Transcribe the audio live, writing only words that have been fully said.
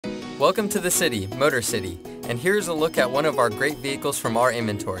Welcome to the city, Motor City, and here's a look at one of our great vehicles from our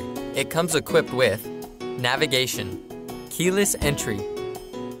inventory. It comes equipped with navigation, keyless entry,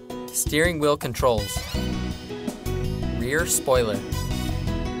 steering wheel controls, rear spoiler,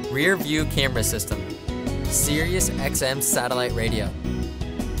 rear view camera system, Sirius XM satellite radio.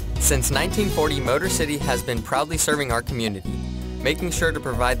 Since 1940, Motor City has been proudly serving our community, making sure to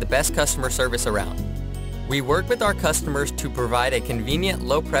provide the best customer service around. We work with our customers to provide a convenient,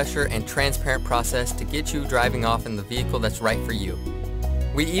 low-pressure, and transparent process to get you driving off in the vehicle that's right for you.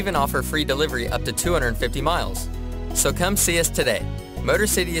 We even offer free delivery up to 250 miles. So come see us today. Motor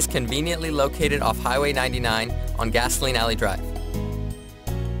City is conveniently located off Highway 99 on Gasoline Alley Drive.